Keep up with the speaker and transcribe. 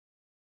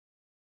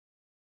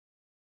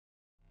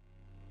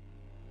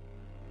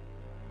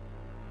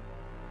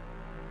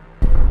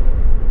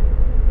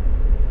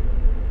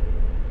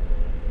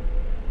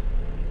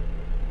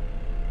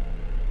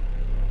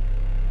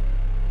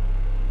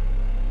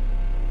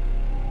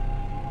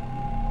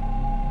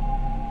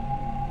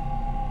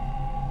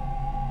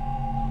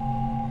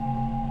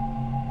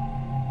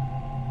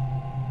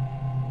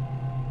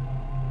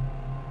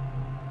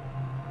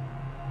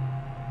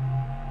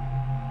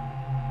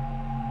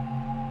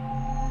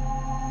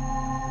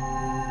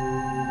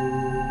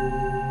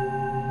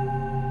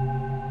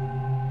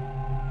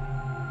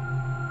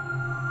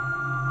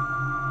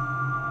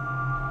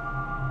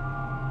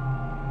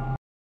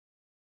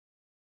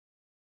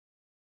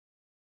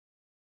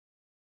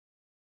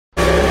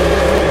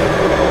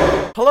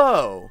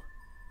Hello,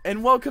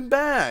 and welcome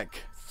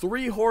back.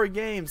 3 horror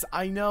games.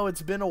 I know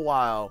it's been a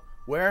while.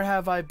 Where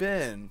have I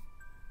been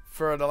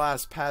for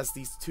the past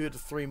these 2 to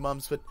 3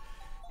 months? But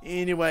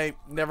anyway,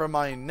 never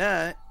mind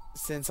that.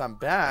 Since I'm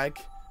back,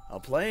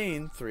 I'm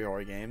playing 3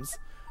 horror games.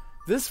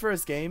 This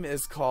first game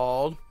is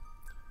called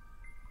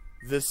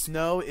The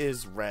Snow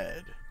is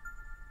Red.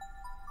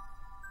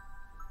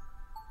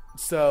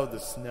 So the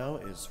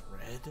snow is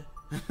red?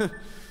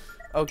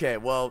 Okay,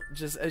 well,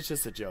 it's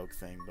just a joke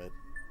thing, but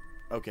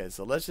okay,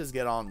 so let's just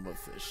get on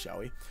with this, shall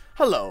we?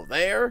 Hello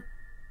there.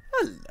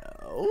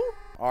 Hello.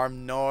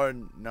 Nor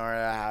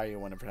how you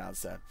want to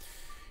pronounce that.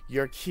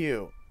 You're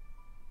cute.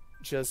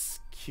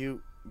 Just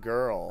cute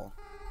girl.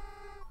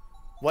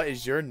 What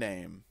is your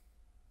name?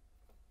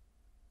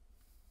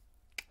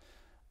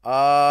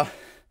 Does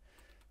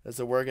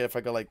it work if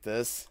I go like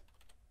this?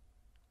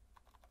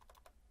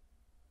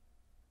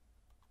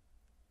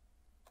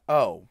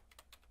 Oh.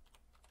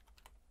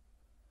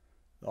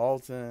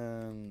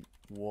 Alton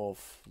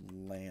Wolf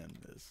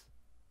Landis.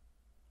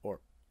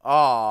 Or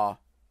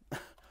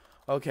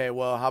okay,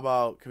 well, how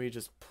about, can we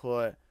just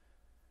put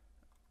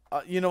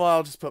you know what,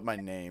 I'll just put my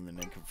name and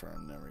then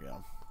confirm. There we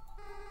go.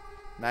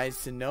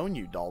 Nice to know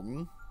you,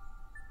 Dalton.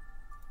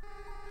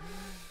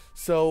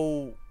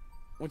 So,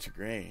 what's your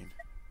grade?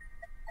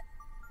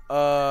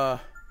 I'm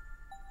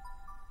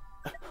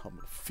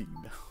a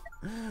female.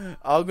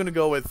 I'm gonna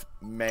go with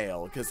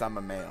male because I'm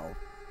a male.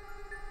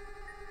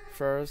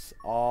 First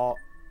of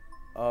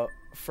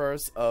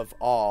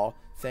all,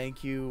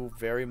 thank you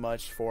very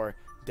much for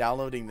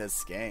downloading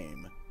this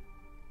game.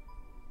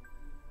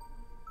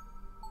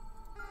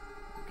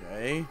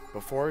 Okay,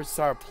 before we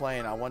start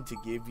playing, I want to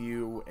give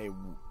you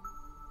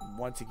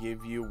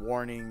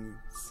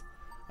warnings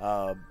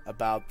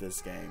about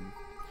this game.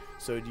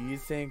 So, do you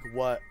think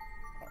what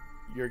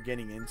you're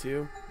getting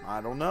into?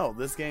 I don't know.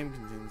 This game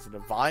contains a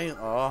violent.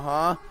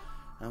 I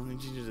don't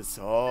think you just.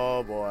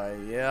 Oh boy,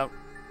 yep.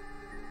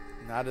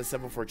 Not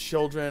acceptable for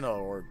children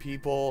or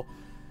people.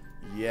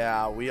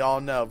 Yeah, we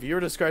all know. Viewer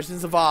discretion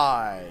is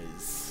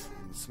advised.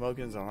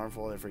 Smoking is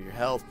harmful for your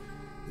health.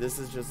 This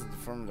is just a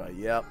form of.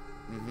 Yep.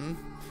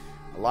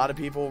 A lot of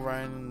people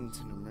run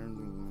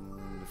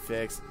to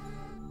fix.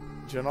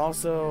 You can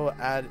also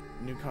add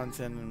new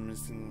content and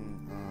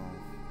missing.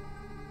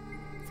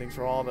 Thanks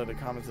for all that the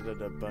comments that are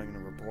debugging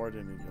and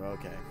reported.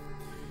 Okay.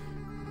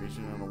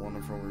 Reaching on a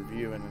wonderful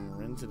review and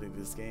then into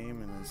this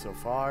game, and then so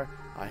far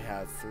I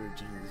have threw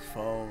Jenny's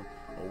phone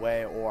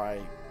away, or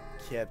I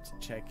kept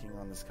checking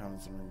on this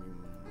comments and review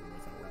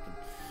without working.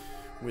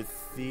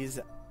 With these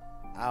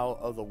out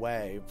of the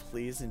way,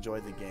 please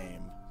enjoy the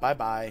game. Bye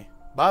bye.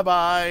 Bye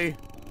bye.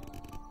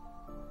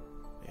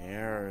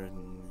 There,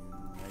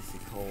 icy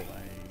cold.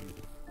 I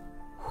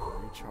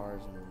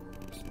recharge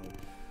and smoke.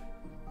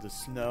 The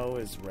snow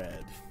is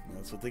red.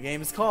 That's what the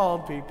game is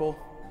called, people.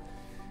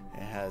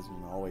 It has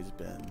always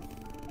been.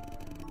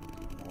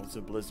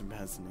 Also, blizzard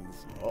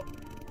passings. Oh,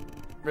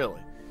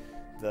 really?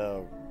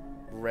 The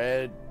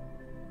red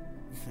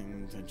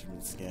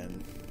tension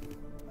skin.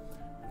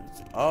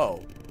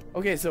 Oh,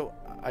 okay. So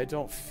I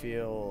don't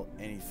feel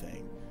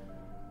anything.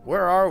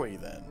 Where are we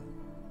then?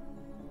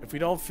 If we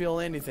don't feel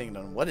anything,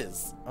 then what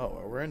is?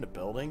 Oh, we're in the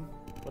building.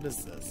 What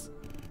is this?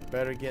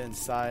 Better get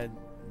inside.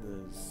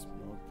 The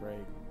smoke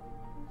break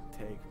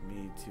take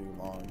me too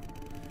long.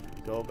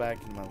 Go back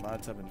in my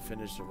laptop and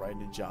finish the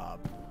writing job.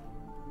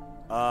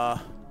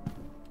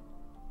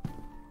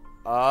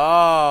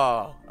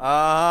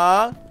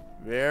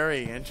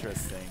 Very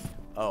interesting.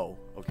 Oh,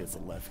 okay, it's a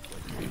left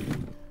click.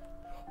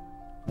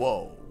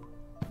 Whoa.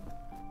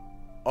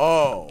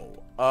 Oh,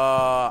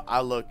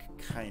 I look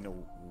kind of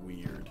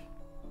weird.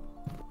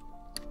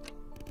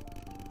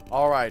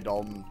 Alright,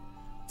 Dalton.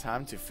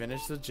 Time to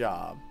finish the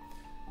job.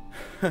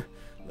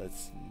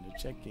 Let's do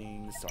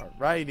checking. Start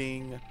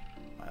writing.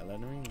 My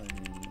lettering.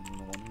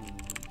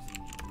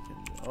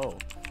 Oh.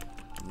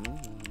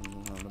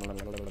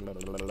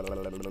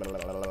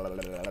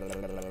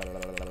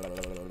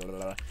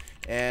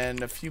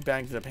 And a few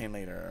bags of paint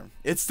later.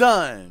 It's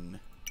done!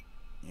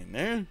 In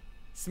there.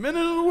 It's a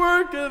minute of the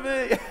work of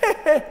it!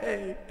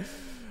 Hey!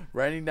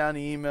 Writing down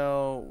the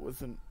email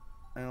with an.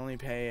 I only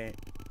pay.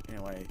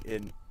 Anyway,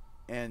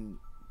 and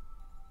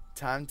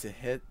time to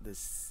hit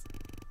this.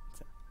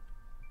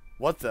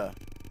 What the?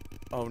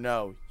 Oh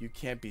no, you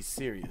can't be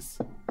serious.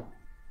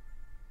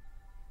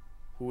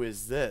 Who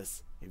is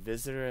this? A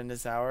visitor in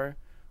this hour?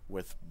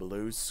 With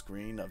blue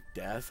screen of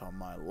death on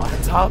my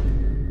laptop?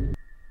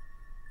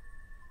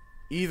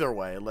 Either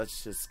way,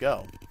 let's just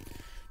go.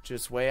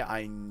 Just what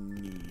I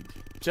need.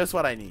 Just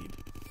what I need.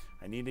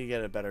 I need to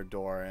get a better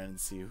door and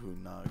see who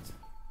knocked.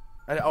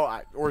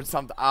 Or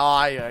something.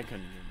 I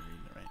couldn't even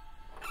read it right.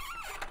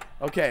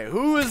 Okay,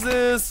 who is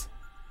this?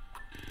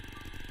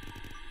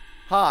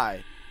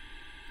 Hi.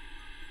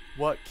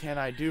 What can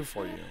I do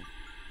for you?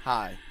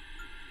 Hi.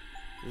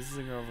 This is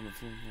a girl from the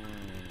floor.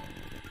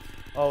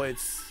 Oh,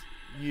 it's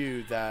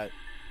you that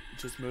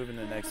just moved in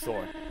the next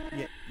door.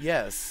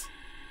 Yes.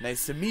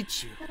 Nice to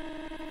meet you.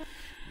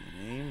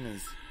 My name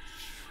is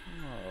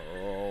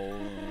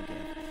Charles.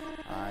 Okay.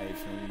 I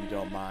If you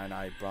don't mind,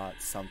 I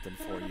brought something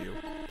for you.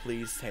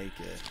 Please take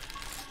it.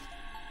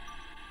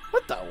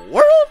 What the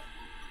world?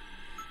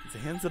 It's a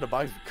hands in a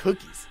box of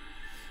cookies.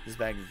 This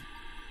bag is...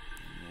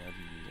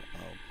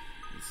 Oh.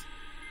 It's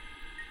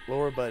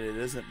lower, but it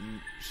isn't...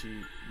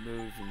 She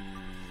moved and...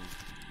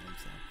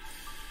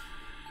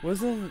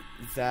 Wasn't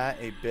that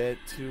a bit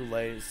too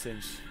late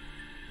since...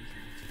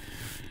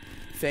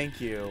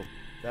 Thank you.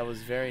 That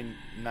was very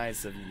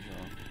nice of you,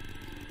 Joel.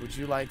 Would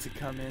you like to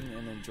come in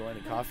and enjoy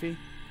the coffee?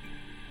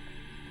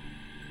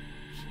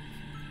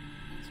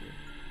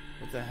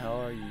 What the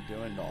hell are you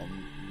doing,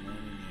 Dalton?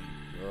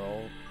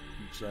 Girl,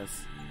 you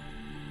just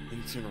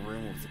into the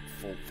room with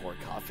for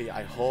coffee.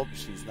 I hope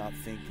she's not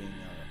thinking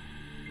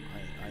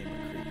I'm a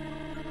creep.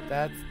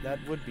 That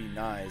would be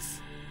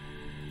nice.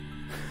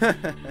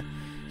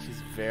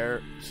 she's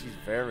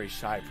very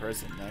shy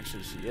person.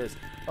 Actually, she is.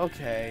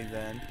 Okay,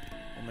 then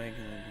I'll make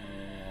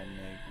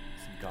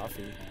some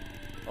coffee.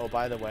 Oh,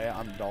 by the way,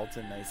 I'm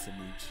Dalton. Nice to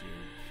meet you.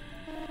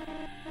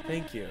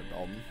 Thank you,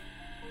 Dalton.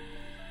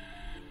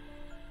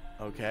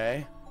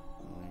 Okay.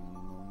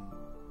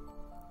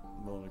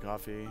 A little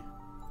coffee.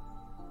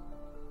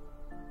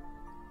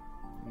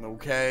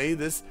 Okay,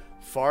 this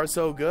far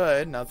so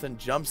good. Nothing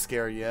jump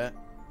scare yet.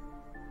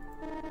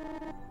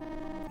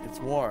 It's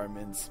warm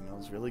and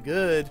smells really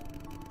good.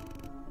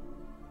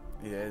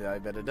 Yeah, I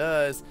bet it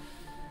does.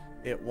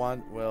 It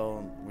went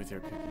well with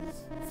your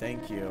cookies.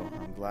 Thank you.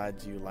 I'm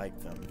glad you like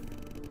them.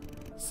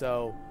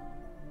 So,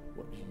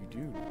 what do you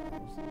do?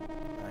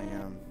 I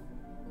am...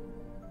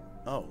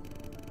 Oh.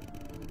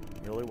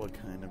 Really, what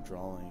kind of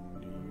drawing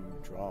do you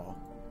draw?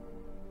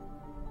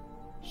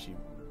 She...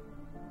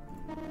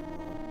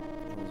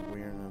 It was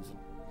weird.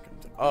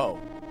 Oh.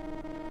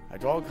 I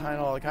draw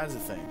all kinds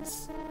of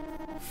things.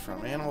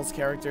 From animals,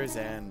 characters,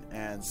 and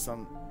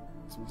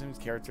sometimes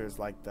characters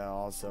like that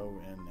also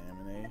in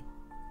anime.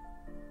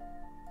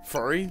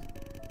 Furry?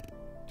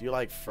 Do you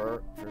like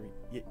furry?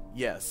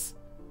 Yes.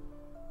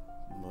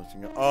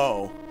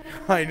 Oh,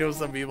 I know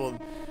some people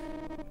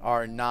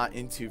are not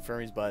into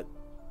furries, but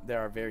they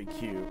are very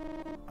cute.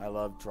 I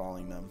love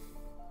drawing them.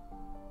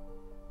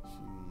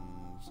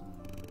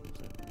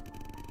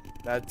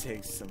 That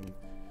takes some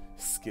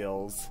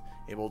skills.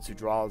 Able to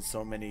draw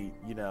so many,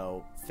 you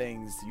know,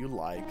 things you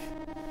like.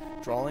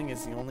 Drawing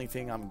is the only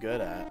thing I'm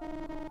good at.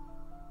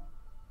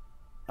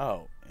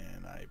 Oh,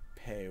 and I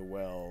pay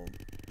well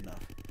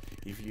enough.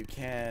 If you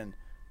can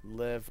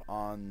live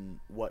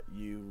on what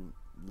you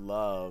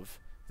love,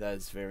 that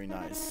is very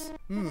nice.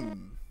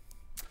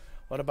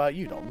 What about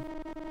you, Dalton?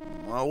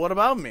 Well, what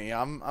about me?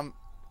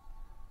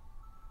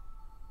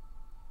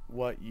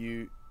 What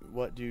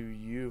do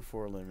you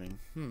for a living?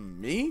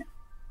 Me?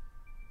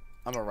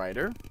 I'm a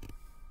writer.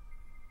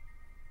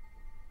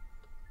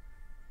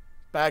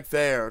 Back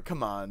there,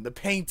 come on, the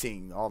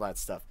painting, all that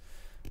stuff.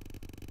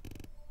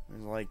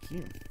 And like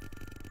you,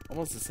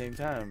 almost the same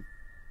time,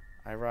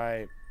 I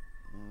write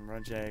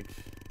project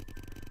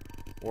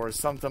or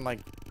something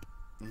like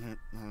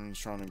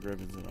strong and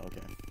gripping.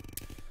 Okay,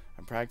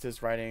 I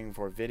practice writing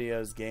for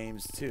videos,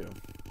 games too.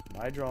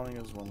 My drawing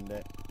is one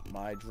day.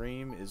 My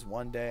dream is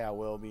one day I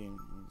will be in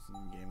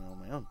gaming on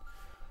my own.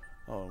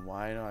 Oh,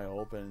 why do I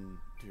open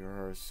to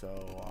her so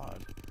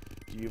odd?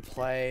 Do you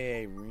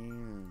play a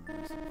room?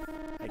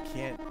 I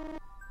can't.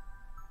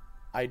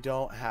 I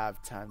don't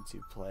have time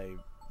to play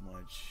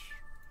much,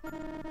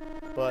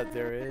 but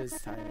there is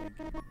time.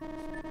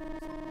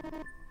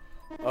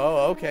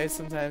 Oh, okay.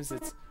 Sometimes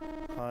it's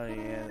honey,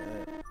 and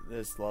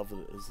this love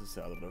is this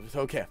other.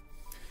 Okay,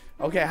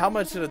 okay. How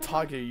much of a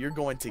talker you're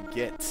going to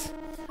get?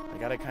 I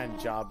got a kind of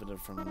job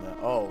from the.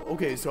 Oh,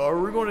 okay. So are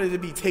we going to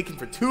be taken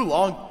for too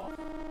long?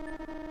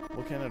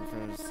 What kind of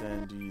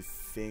person do you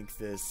think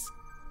this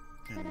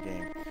kind of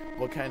game?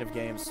 What kind of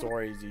game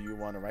stories do you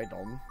want to write,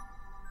 Dalton?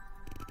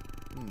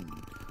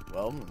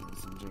 Well,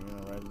 some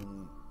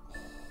writing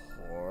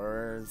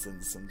horrors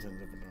and sometimes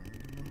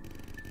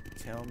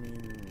tell me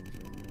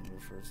the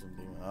first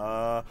thing.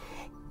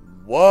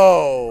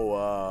 Whoa!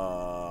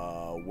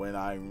 When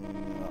I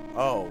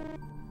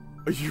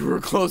you were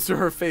close to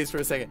her face for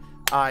a second.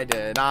 I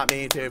did not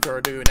mean to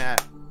do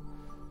that.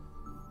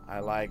 I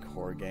like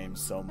horror games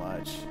so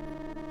much.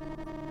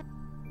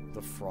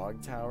 The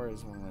Frog Tower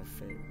is one of my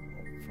favorite.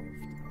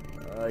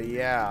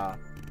 Yeah.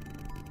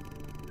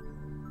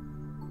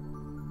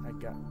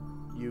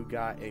 You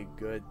got a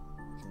good.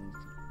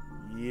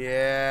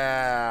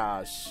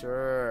 Yeah,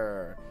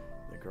 sure.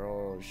 The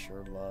girl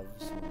sure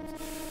loves.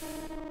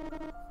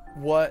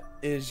 What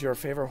is your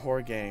favorite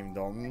horror game,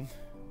 Dalton?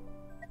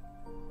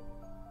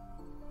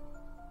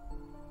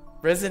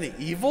 Resident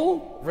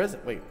Evil?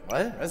 Wait,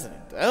 what?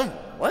 Resident Evil?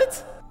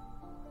 What?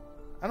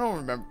 I don't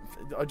remember.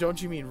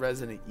 Don't you mean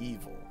Resident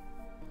Evil?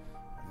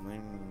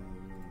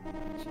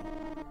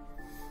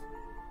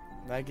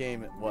 That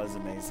game was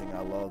amazing.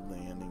 I love the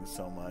ending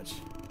so much.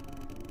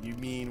 You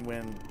mean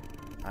when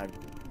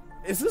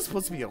is this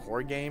supposed to be a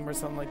horror game or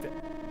something like that?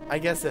 I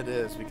guess it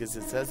is because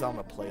it says on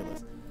the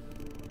playlist.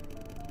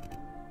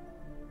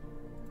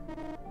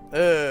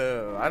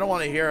 Oh, I don't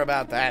want to hear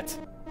about that.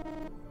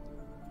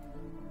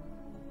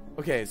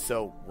 Okay,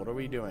 so what are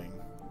we doing?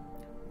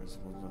 We're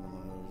supposed to do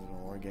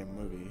a war game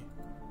movie.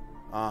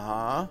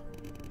 Uh-huh.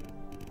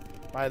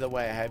 By the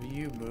way, have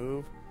you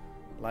moved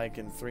like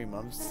in 3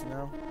 months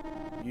now?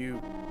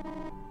 You're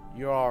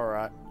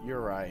alright.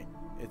 You're right.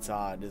 It's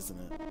odd, isn't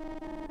it?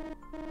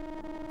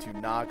 To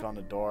knock on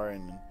the door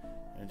and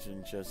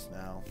just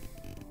now.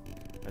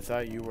 I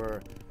thought you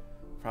were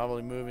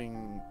probably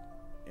moving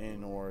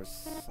in or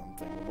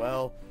something.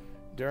 Well,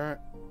 during...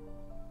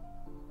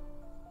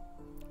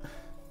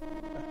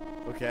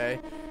 Okay.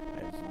 I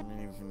have a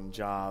meaningful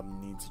job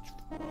needs to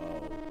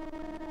grow.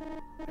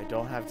 I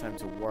don't have time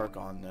to work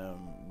on them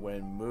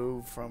when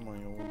moved from my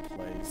old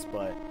place,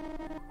 but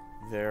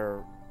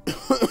they're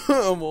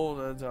well,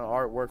 that's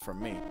artwork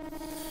from me.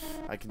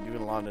 I can do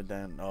a lot of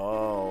that.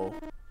 Oh,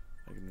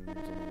 I can do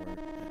some work.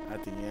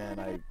 At the end,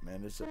 I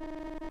managed it.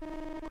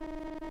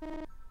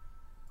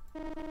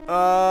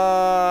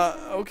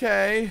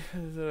 Okay.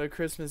 It's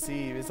Christmas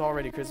Eve. It's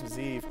already Christmas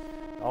Eve.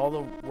 All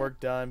the work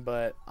done,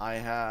 but I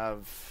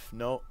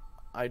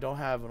don't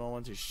have no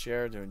one to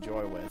share to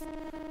enjoy with,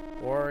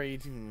 or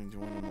even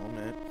enjoy in a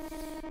moment.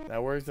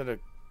 That work that it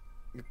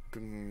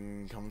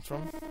comes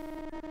from,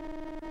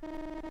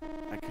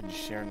 I can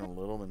share in a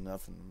little, but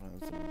nothing.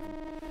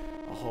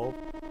 I hope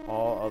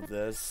all of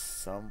this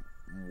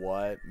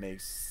somewhat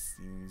makes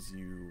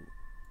you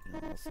know,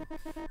 awesome,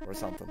 or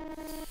something.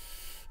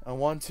 I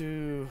want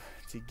to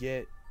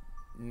get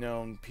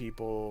known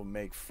people,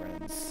 make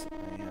friends.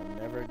 I have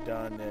never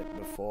done it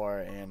before,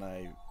 and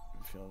I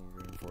feel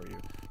rooting for you.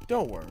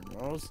 Don't worry,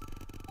 Rose.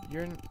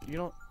 You're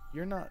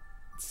not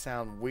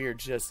sound weird.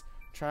 Just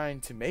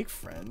trying to make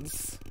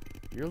friends.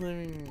 You're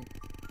living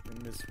in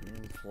this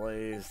weird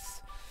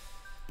place.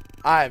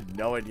 I have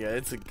no idea.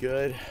 It's a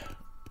good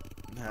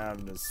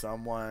having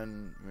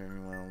someone very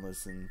well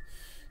listen.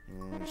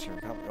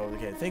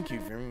 Okay, thank you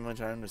very much.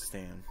 I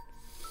understand.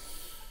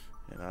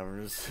 And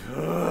I'm just.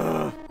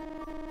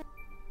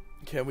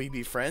 Can we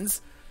be friends?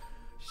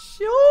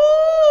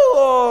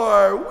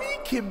 Sure, we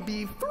can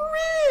be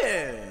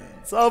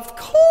friends. Of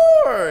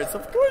course,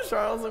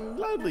 Charles. I'm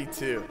gladly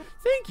to.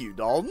 Thank you,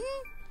 Dalton.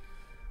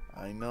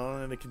 I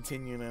know to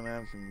continue and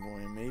after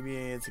going. Maybe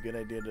it's a good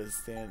idea to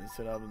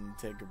sit up and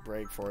take a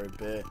break for a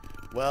bit.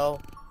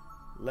 Well,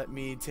 let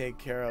me take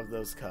care of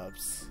those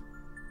cups.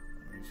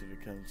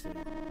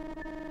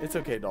 It's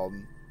okay,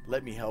 Dalton.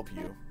 Let me help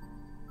you.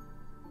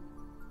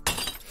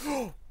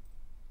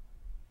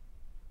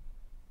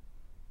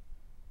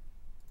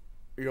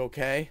 Are you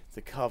okay?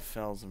 The cup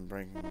fell and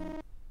breaking.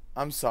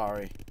 I'm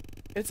sorry.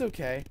 It's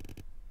okay.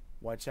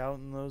 Watch out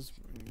in those.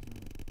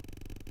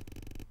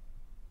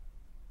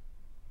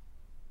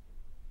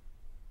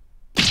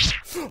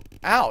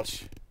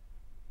 Ouch!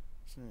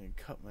 I'm gonna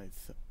cut my.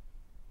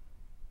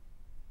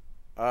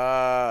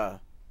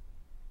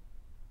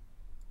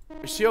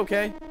 Is she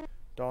okay?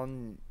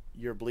 Dawn,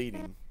 you're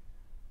bleeding.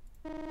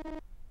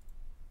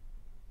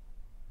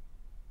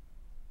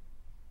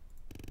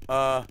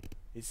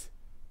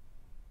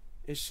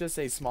 It's just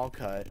a small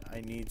cut.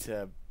 I need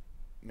to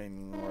make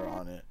more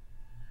on it.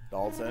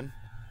 Dalton?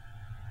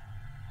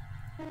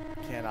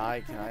 Can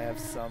I have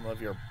some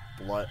of your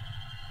blood?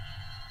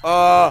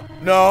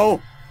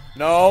 No!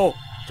 No!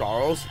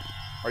 Charles,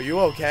 are you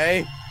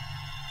okay?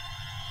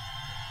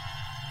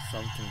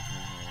 Something.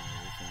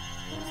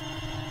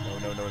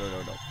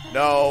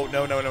 No.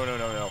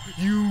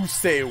 You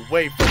stay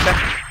away from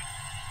that.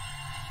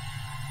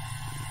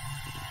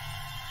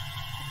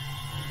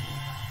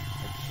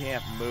 I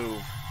can't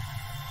move.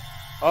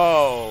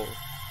 Oh.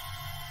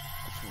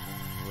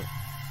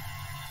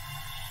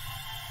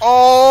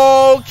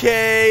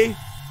 Okay.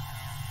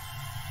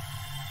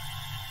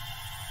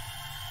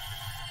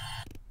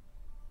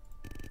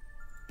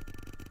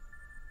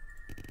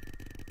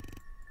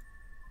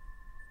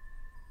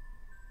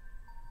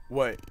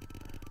 What?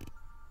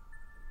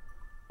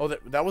 Oh,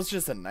 that was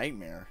just a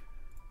nightmare.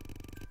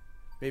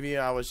 Maybe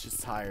I was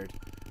just tired.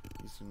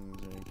 These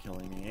things are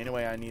killing me.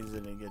 Anyway, I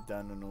needed to get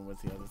done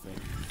with the other thing.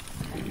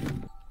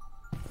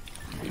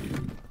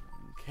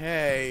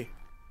 Okay.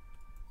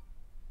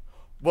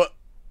 What?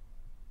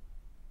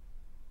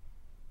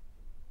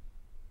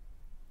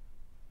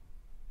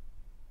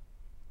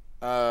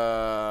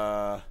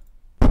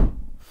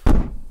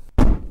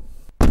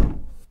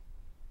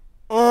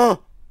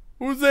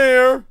 Who's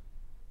there?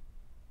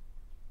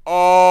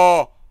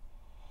 Oh.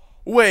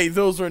 Wait,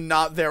 those are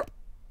not there.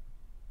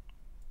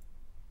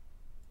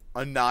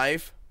 A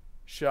knife?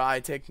 Should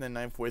I take the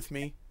knife with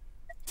me?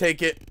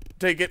 Take it.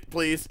 Take it,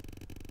 please.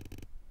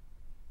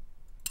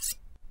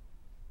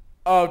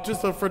 Oh,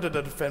 just for to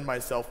defend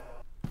myself.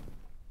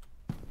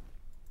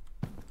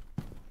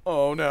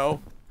 Oh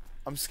no.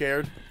 I'm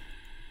scared.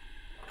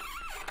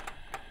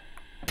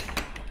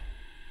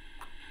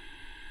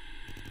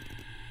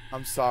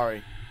 I'm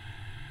sorry.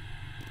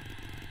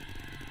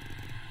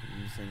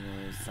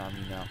 You saw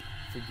me now.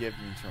 Forgive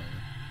me, Turner.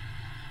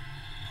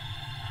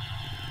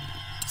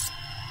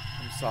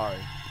 I'm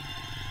sorry.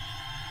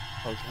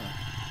 Okay.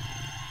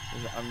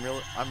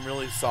 I'm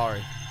really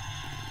sorry.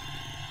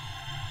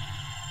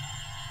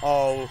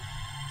 Oh.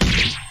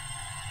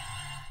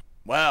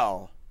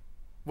 Well,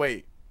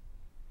 wait.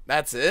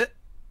 That's it?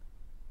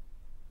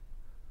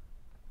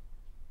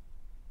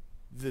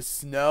 The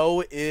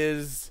snow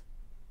is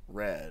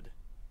red.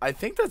 I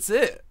think that's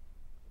it.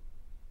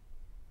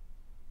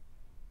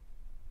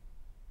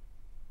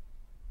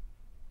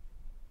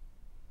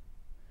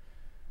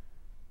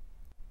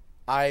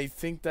 I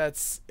think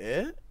that's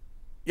it.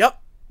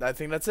 Yep, I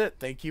think that's it.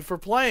 Thank you for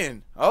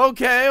playing.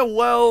 Okay,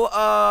 well,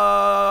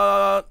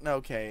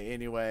 okay,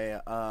 anyway,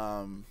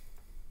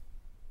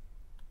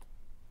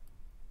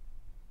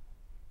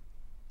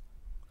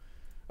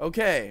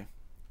 okay,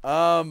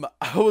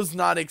 I was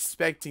not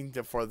expecting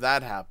for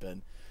that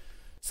happen.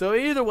 So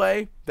either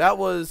way, that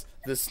was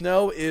The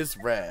Snow is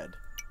Red.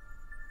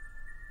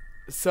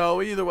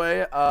 So either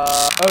way,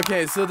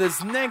 okay, so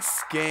this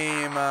next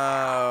game,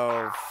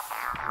 I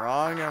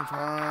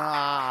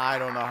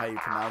don't know how you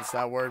pronounce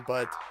that word,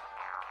 but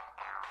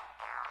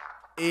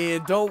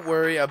don't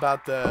worry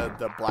about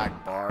the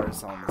black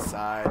bars on the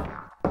side.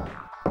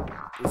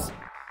 It's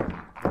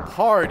the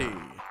party.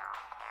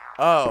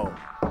 Oh.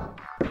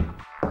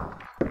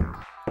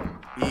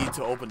 E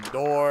to open the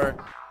door.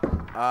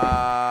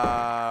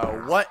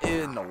 What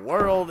in the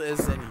world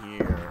is in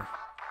here?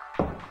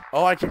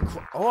 Oh, I can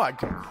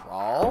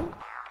crawl?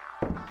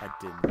 I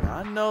did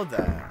not know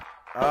that.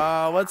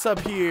 What's up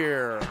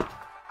here?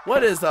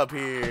 What is up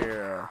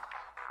here?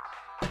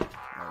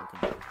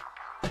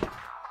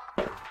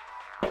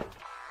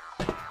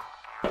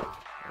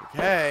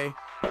 Okay.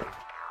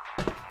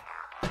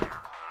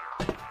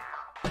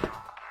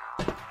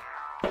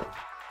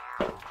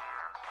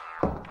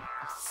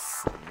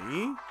 Let's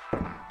see.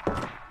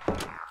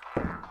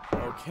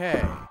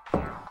 Okay.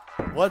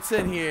 What's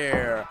in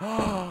here?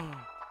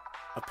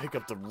 I'll pick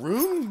up the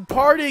room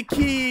party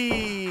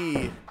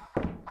key.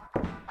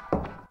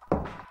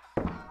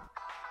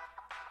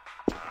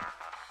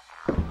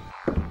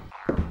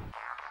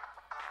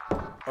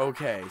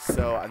 Okay,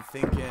 so I'm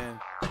thinking,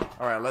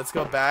 alright, let's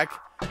go back.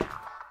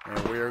 And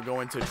we're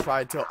going to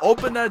try to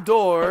open that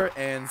door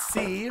and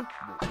see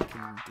what we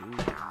can do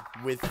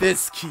with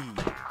this key.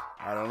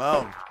 I don't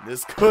know.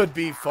 This could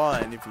be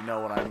fun, if you know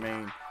what I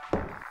mean.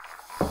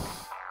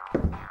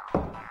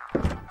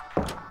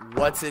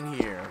 What's in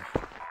here?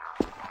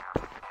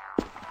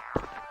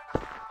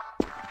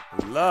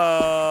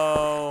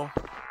 Hello?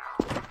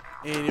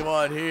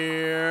 Anyone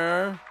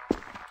here?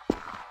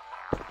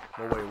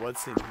 Oh wait,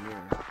 what's in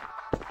here?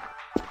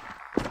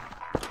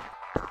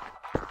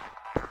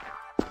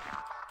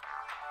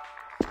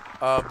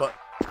 But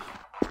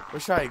where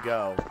should I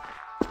go?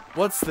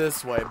 What's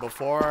this way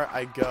before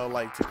I go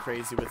like too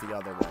crazy with the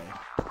other way?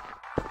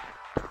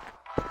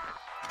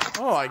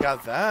 Oh, I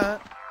got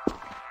that.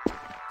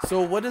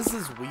 So what is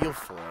this wheel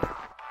for?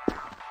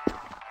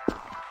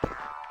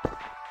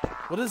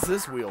 What is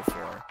this wheel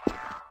for?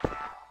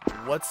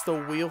 What's the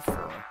wheel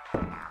for?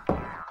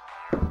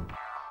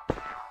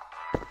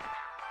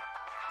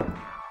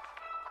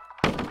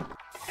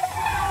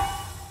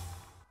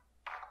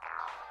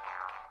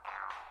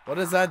 What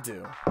does that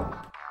do?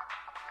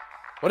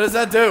 What does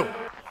that do?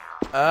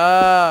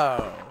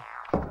 Oh.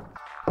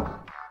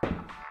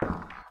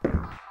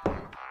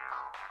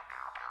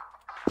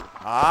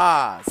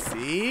 Ah,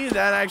 see?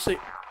 That actually...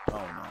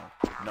 Oh,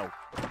 no. No.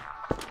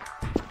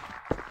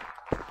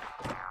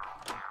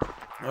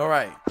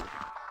 Alright.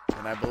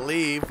 And I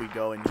believe we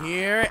go in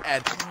here,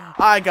 and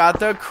I got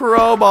the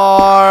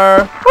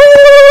crowbar!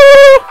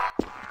 Woo!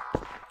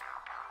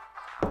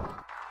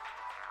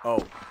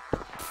 Oh.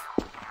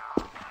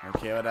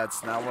 Okay, well,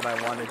 that's not what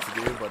I wanted to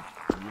do, but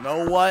you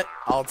know what?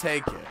 I'll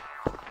take it.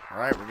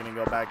 Alright, we're gonna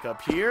go back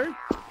up here,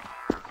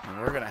 and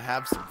we're gonna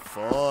have some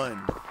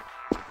fun.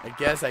 I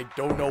guess I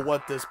don't know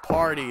what this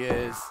party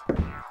is.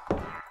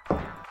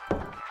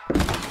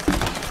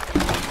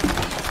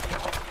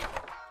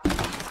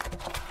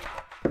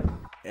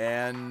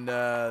 And,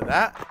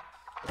 that.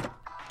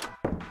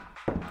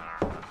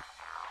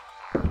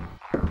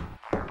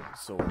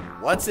 So,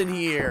 what's in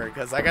here?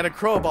 Because I got a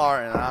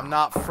crowbar, and I'm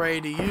not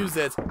afraid to use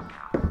it.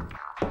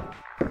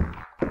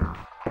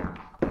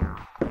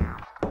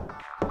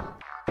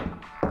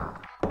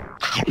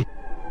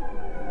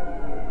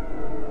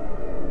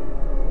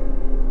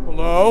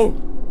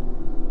 Hello?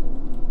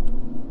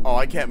 Oh,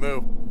 I can't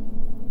move.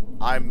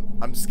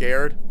 I'm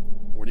scared.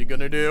 What are you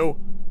gonna do?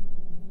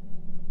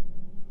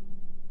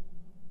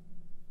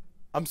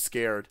 I'm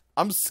scared.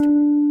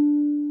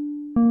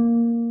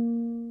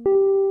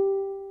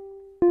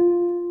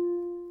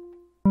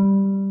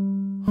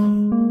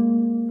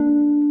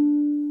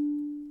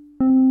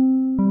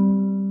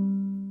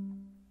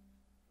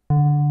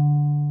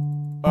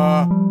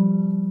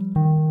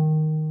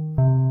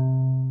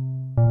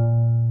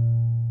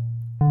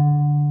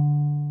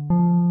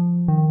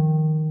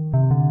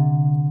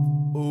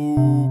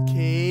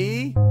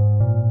 Okay.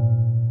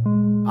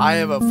 I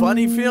have a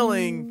funny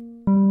feeling.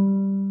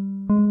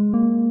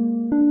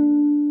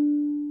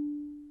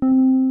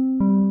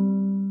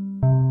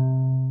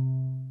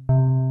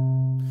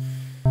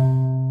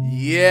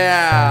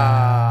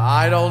 Yeah,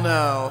 I don't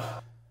know.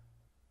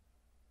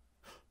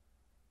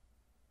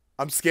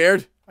 I'm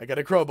scared. I got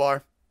a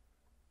crowbar.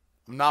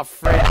 I'm not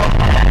afraid.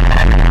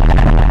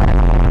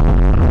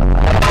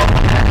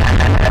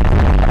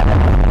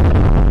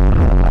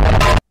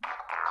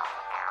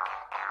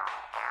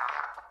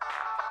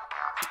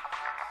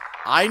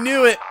 I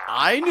knew it.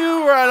 I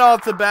knew right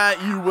off the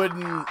bat you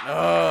wouldn't.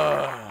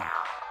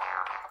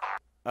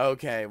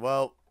 Okay,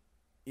 well,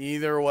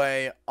 either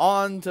way,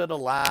 on to the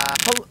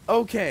last.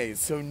 Okay,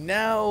 so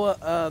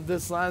now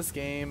this last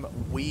game,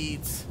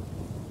 Wheat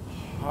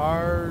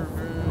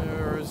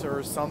Harvest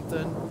or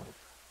something,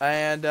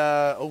 and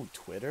oh,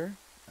 Twitter.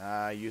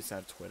 I used to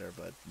have Twitter,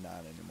 but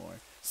not anymore.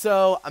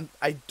 So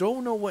I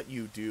don't know what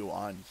you do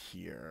on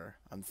here.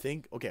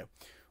 Okay,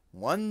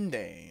 one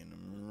day.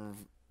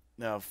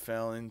 Now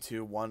fell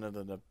into one of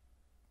the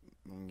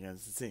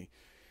let's see,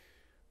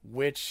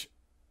 which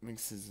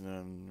mixes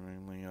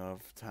randomly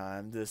of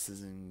time. This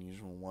is an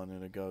unusual one,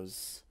 and it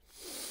goes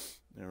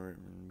never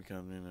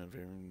becoming a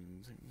very.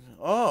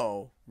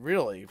 Oh,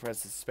 really?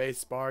 Press the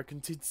space bar.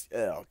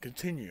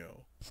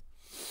 Continue.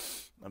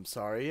 I'm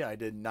sorry, I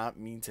did not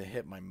mean to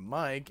hit my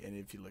mic. And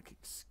if you look,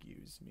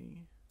 excuse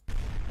me.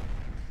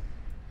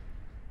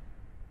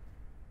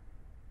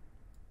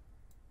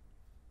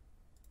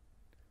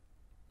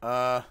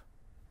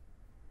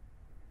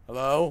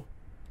 Hello?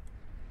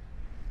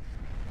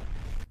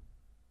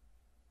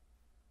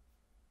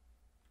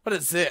 What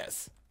is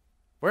this?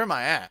 Where am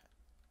I at?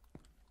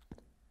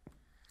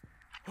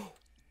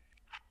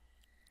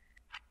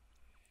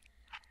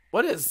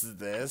 What is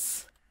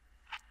this?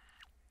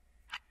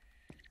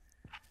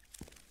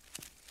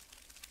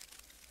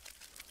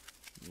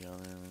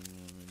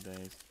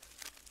 Days.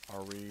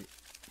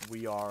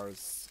 We are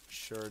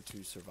sure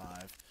to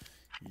survive.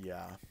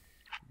 Yeah.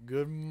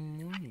 Good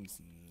morning,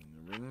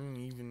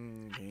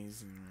 even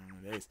days and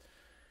days.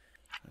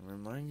 I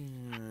remind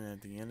you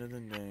at the end of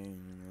the day.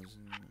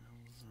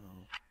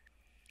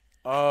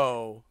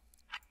 Oh.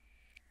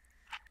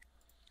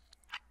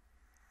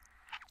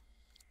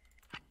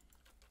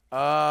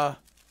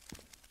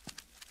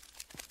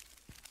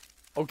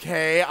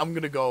 Okay, I'm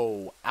gonna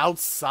go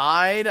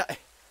outside,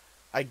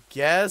 I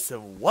guess.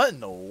 And what in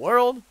the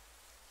world?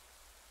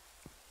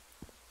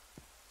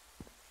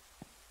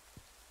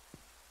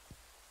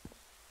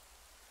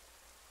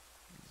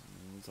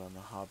 It's on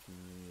the hop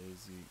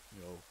as you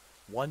go.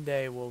 One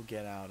day we'll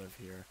get out of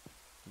here.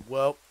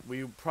 Well,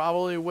 we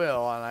probably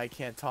will, and I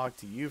can't talk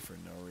to you for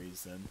no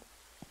reason.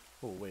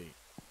 Oh, wait.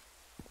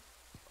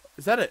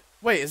 Is that it?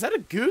 Wait, is that a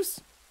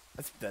goose?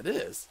 I think that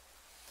is.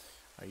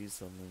 I used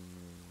something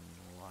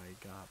I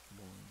got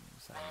more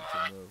to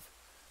move.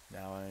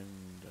 Now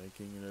I'm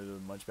liking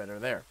it much better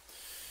there.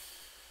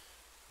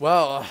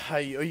 Well,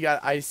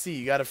 I see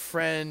you got a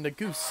friend, a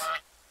goose.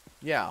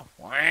 Yeah.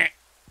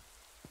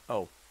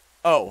 Oh.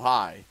 Oh,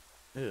 hi.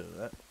 Ew,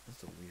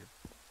 that's a weird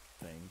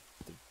thing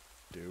to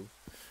do.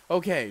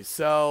 Okay,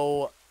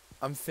 so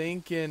I'm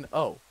thinking.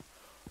 Oh,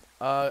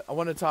 I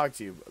want to talk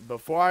to you.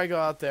 Before I go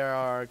out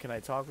there, can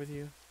I talk with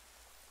you?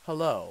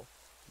 Hello.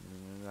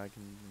 I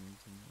can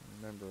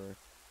remember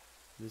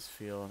this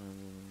feel.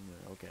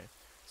 Okay,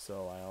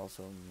 so I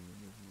also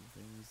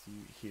things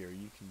here.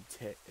 You can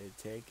take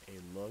a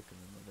look and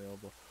I'm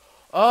available.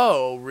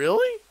 Oh,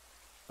 really?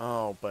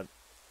 Oh, but.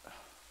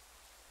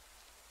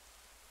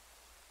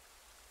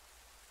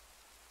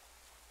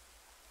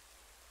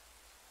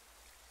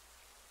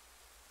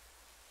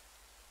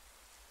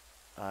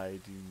 I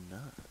do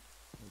not.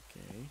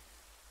 Okay.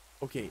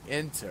 Okay,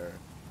 enter.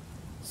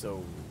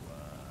 So,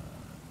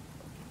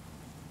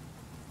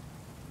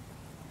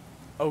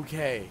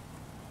 okay.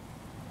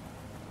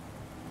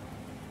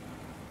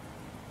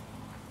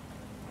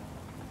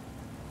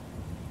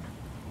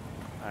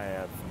 I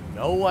have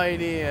no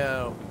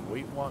idea what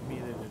you want me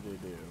to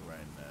do right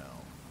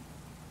now.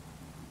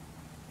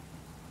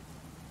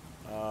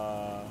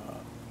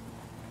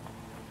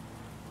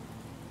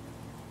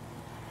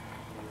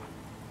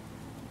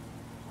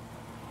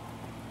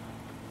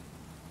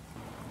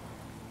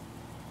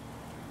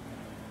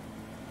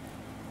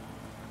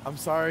 I'm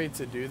sorry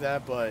to do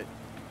that, but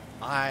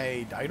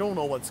I don't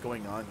know what's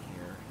going on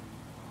here.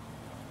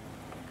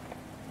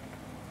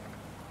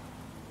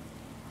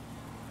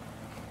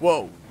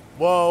 Whoa.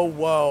 Whoa,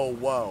 whoa,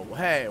 whoa.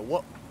 Hey,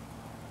 what?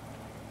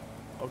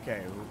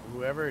 Okay,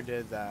 whoever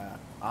did that,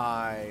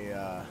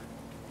 I'm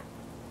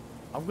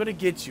gonna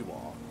get you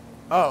all.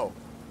 Oh.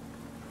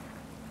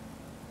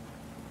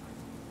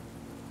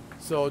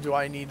 So do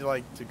I need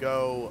to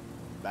go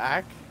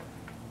back?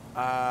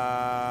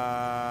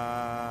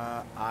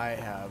 I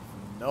have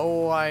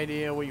no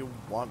idea what you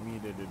want me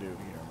to do here,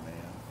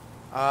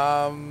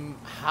 man.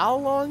 How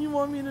long you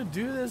want me to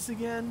do this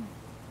again?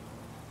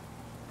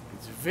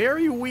 It's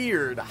very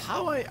weird.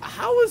 How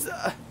is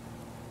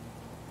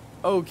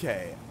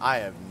okay, I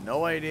have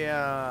no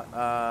idea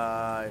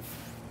if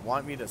you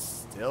want me to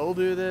still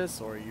do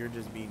this or you're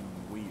just being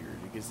weird,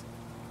 because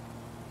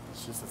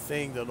it's just a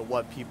thing that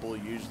what people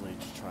usually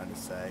just trying to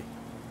say,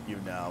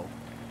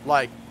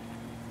 like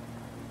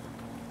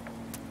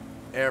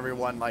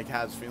everyone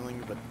has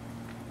feelings, but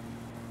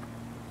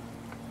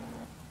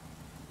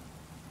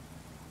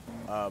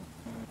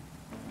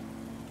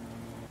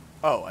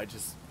Oh, I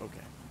just... Okay.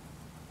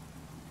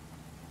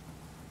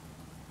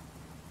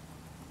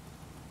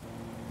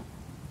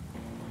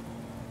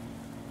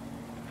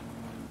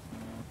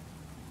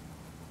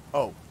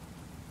 Oh.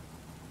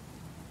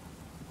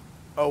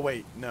 Oh,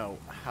 wait. No.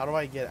 How do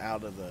I get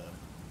out of the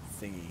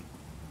thingy?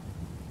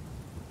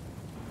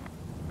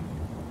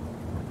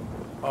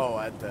 Oh,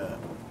 at the...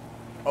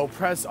 Oh,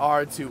 press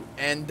R to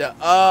end the...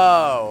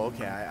 Oh,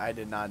 okay. I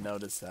did not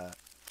notice that.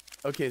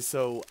 Okay,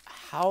 so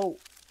how...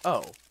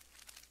 Oh.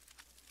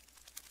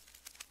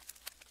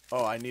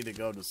 Oh, I need to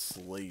go to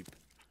sleep.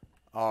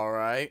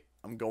 Alright.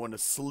 I'm going to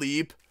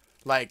sleep.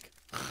 Like...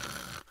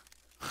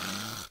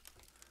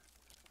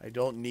 I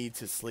don't need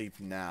to sleep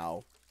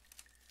now.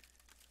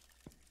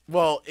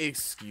 Well,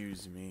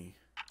 excuse me.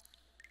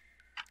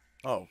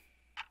 Oh.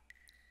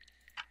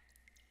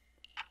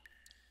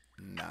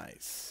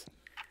 Nice.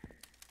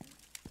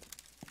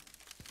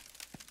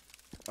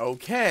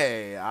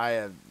 Okay,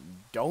 I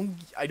don't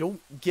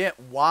get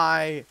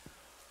why.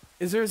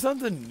 Is there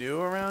something new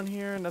around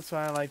here? And that's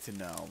what I like to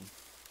know.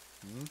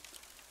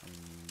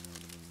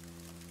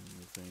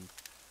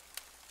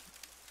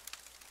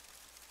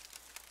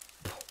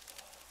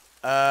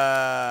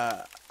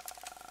 I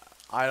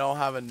don't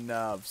have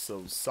enough,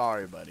 so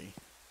sorry, buddy.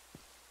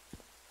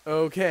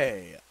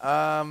 Okay,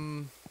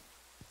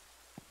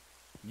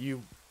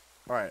 you,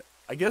 alright,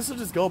 I guess I'll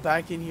just go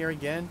back in here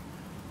again.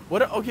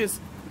 What, okay,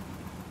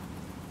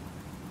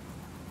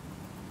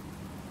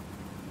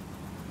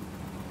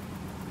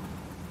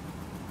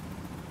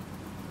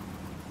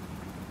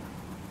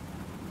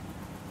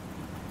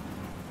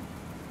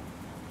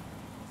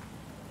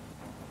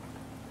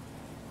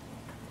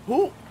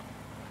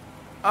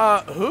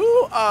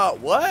 who,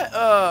 what,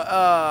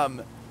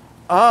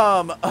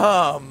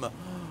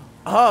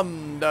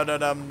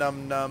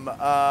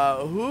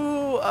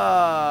 who,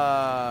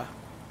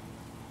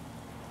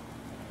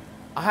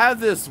 I have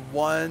this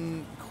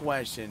one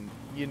question,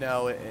 you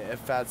know,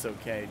 if that's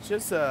okay,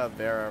 just,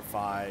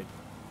 verified,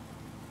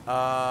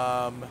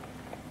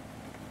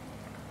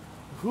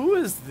 who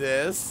is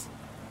this?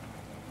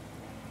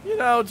 You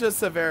know,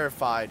 just a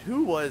verified,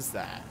 who was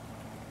that?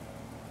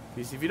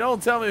 Because if you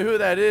don't tell me who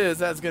that is,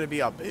 that's going to be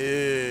a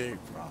big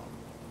problem.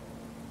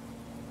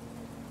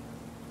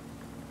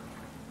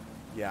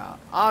 Yeah,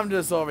 I'm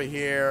just over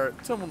here,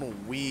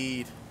 someone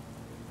weed.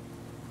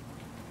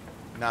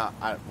 Nah,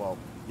 well,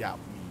 yeah,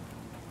 weed.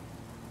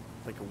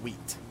 Like a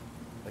wheat.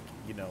 Like,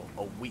 you know,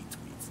 a wheat.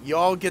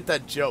 Y'all get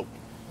that joke.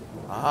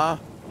 Uh-huh.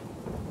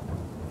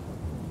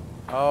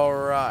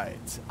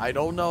 Alright. I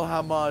don't know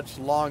how much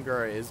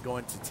longer it is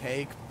going to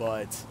take,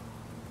 but...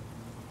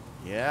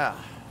 yeah.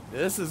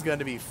 This is going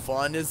to be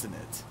fun, isn't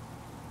it?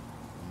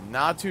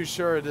 Not too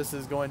sure this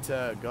is going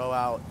to go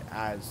out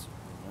as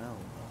well,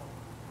 though.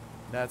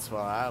 That's what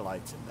I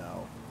like to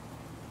know.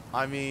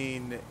 I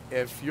mean,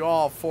 if you're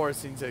all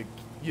forcing to,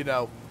 you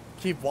know,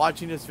 keep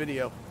watching this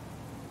video,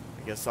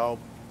 I guess I'll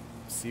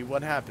see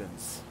what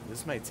happens.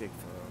 This may take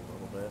for a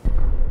little bit.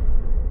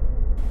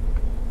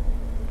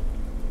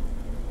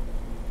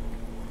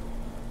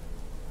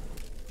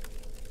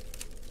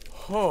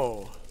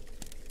 Oh.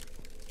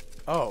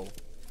 Oh.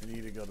 I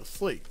need to go to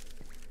sleep.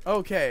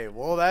 Okay,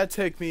 well that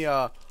took me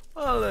a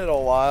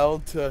little while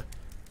to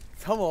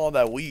tumble all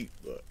that wheat,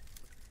 but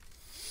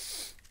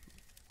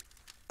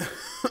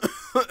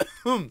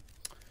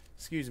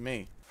excuse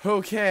me.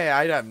 Okay,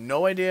 I have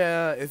no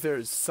idea if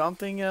there's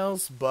something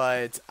else,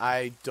 but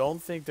I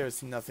don't think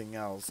there's nothing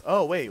else.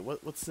 Oh wait,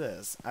 what's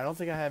this? I don't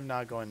think I have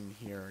not gone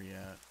here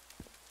yet.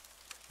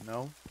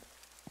 No?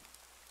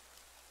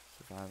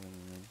 Surviving,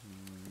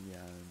 yeah.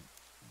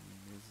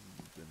 This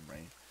has been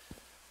rain.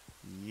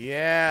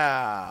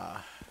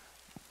 Yeah.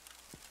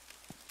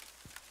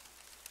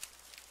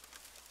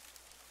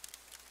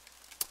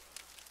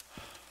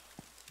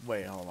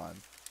 Wait, hold on.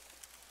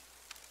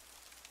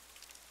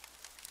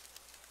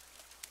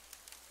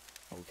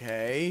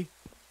 Okay.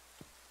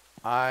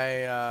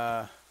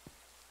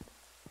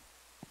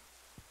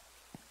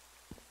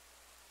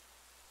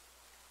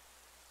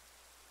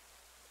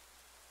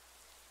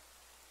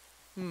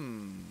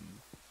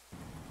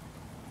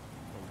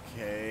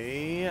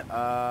 Okay.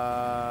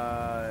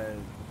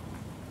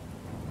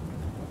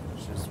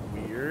 It's just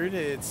weird.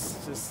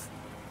 It's just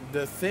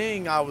the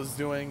thing I was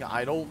doing.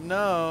 I don't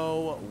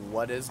know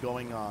what is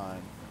going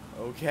on.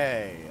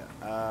 Okay.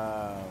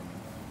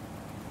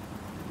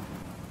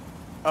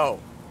 Oh.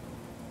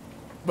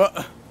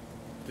 But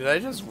did I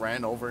just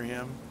ran over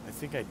him? I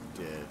think I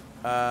did.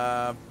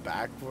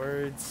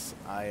 Backwards.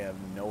 I have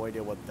no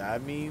idea what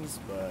that means,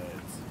 but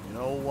you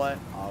know what?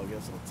 I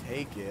guess I'll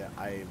take it.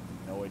 I have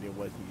no idea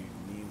what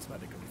he means by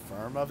the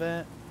confirm of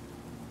it,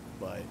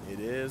 but it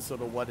is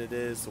sort of what it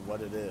is, so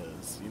what it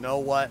is. You know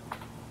what?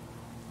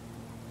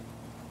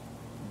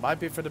 Might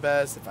be for the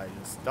best if I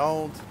just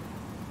don't.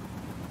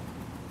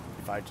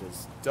 If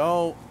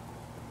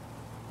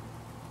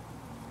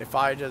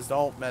I just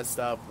don't mess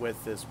up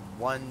with this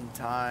one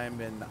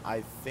time, and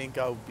I think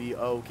I'll be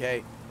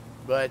okay.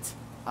 But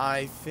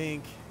I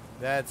think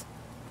that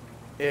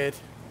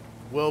it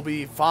will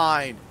be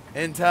fine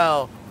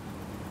until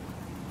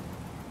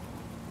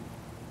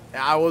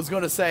I was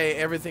going to say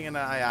everything and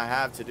I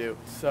have to do.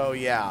 So,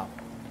 yeah.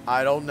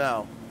 I don't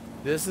know.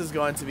 This is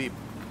going to be...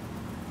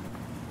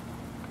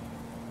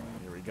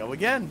 Here we go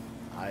again.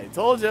 I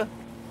told you.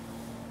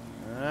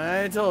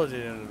 I told you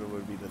it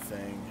would be the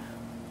thing.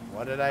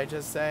 What did I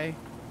just say?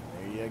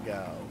 There you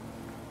go.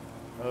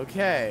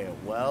 Okay.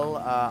 Well,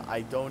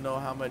 I don't know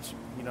how much,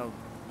 you know,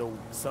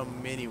 so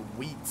many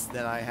wheats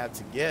that I have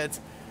to get.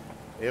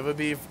 It would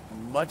be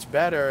much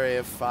better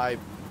if I...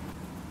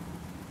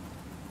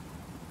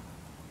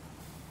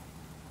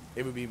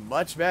 It would be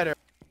much better.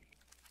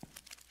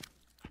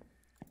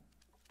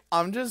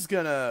 I'm just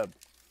gonna...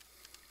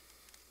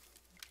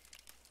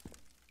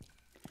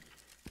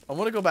 I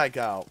want to go back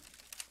out.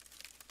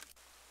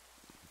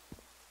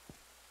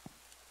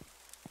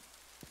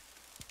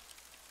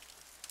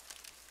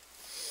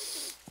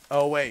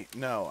 Oh, wait.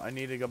 No, I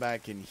need to go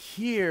back in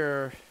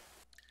here.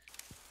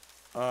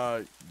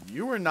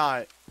 You were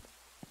not...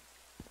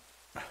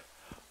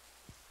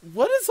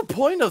 What is the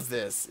point of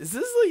this? Is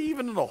this like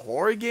even in a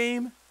horror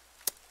game?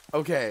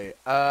 Okay,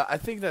 I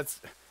think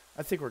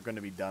we're going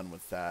to be done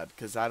with that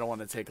because I don't want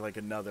to take like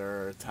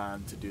another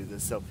time to do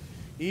this. So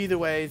either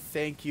way,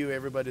 thank you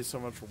everybody so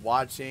much for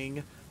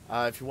watching.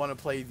 If you want to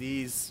play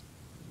these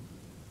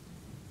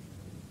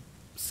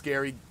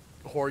scary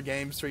horror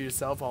games for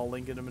yourself, I'll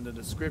link them in the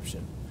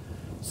description.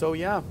 So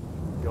yeah,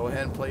 go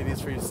ahead and play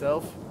these for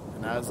yourself.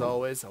 And as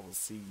always, I will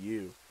see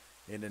you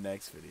in the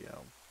next video.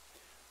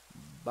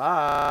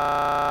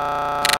 Bye.